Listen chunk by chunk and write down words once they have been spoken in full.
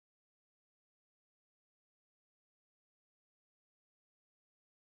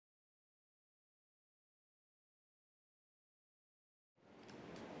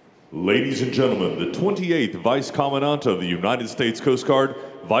Ladies and gentlemen, the 28th Vice Commandant of the United States Coast Guard,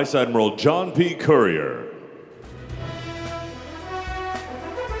 Vice Admiral John P. Currier.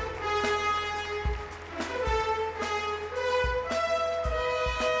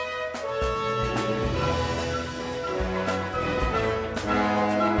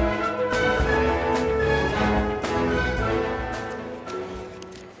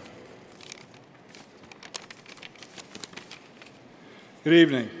 Good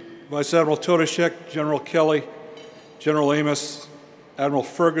evening. Vice Admiral Todashek, General Kelly, General Amos, Admiral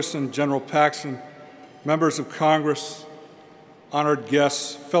Ferguson, General Paxson, members of Congress, honored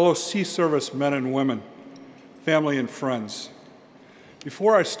guests, fellow Sea Service men and women, family and friends.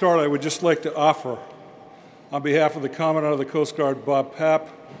 Before I start, I would just like to offer, on behalf of the Commandant of the Coast Guard, Bob Papp,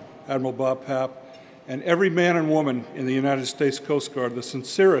 Admiral Bob Papp, and every man and woman in the United States Coast Guard, the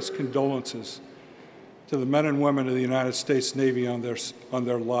sincerest condolences to the men and women of the United States Navy on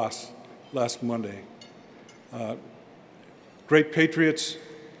their loss last Monday. Great patriots,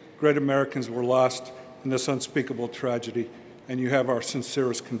 great Americans were lost in this unspeakable tragedy, and you have our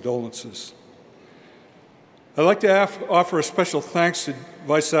sincerest condolences. I'd like to offer a special thanks to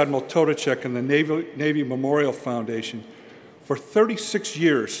Vice Admiral Todashek and the Navy Memorial Foundation. For 36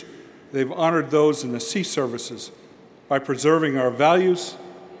 years, they've honored those in the sea services by preserving our values,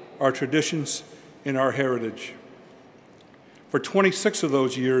 our traditions, and our heritage. For 26 of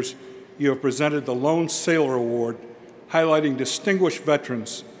those years, you have presented the Lone Sailor Award, highlighting distinguished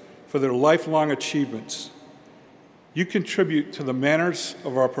veterans for their lifelong achievements. You contribute to the manners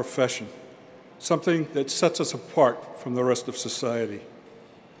of our profession, something that sets us apart from the rest of society.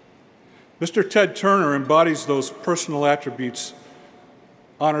 Mr. Ted Turner embodies those personal attributes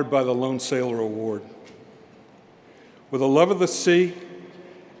honored by the Lone Sailor Award. With a love of the sea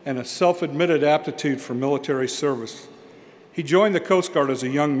and a self-admitted aptitude for military service, he joined the Coast Guard as a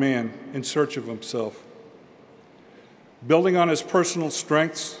young man in search of himself. Building on his personal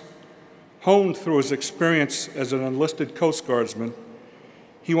strengths, honed through his experience as an enlisted Coast Guardsman,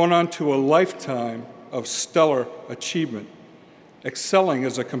 he went on to a lifetime of stellar achievement, excelling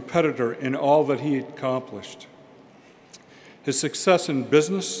as a competitor in all that he accomplished. His success in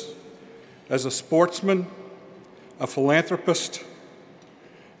business, as a sportsman, a philanthropist,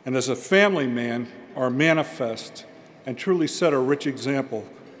 and as a family man are manifest and truly set a rich example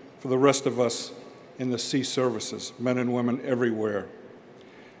for the rest of us in the sea services, men and women everywhere.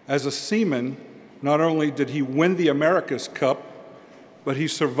 As a seaman, not only did he win the America's Cup, but he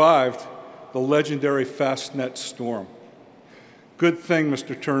survived the legendary Fastnet storm. Good thing,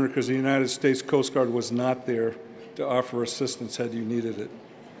 Mr. Turner, because the United States Coast Guard was not there to offer assistance had you needed it.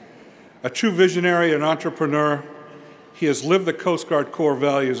 A true visionary and entrepreneur, he has lived the Coast Guard core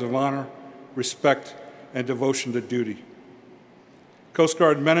values of honor, respect, and devotion to duty. Coast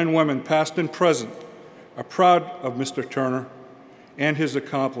Guard men and women, past and present, are proud of Mr. Turner and his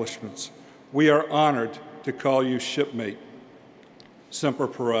accomplishments. We are honored to call you shipmate. Semper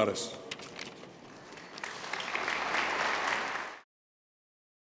Paratus.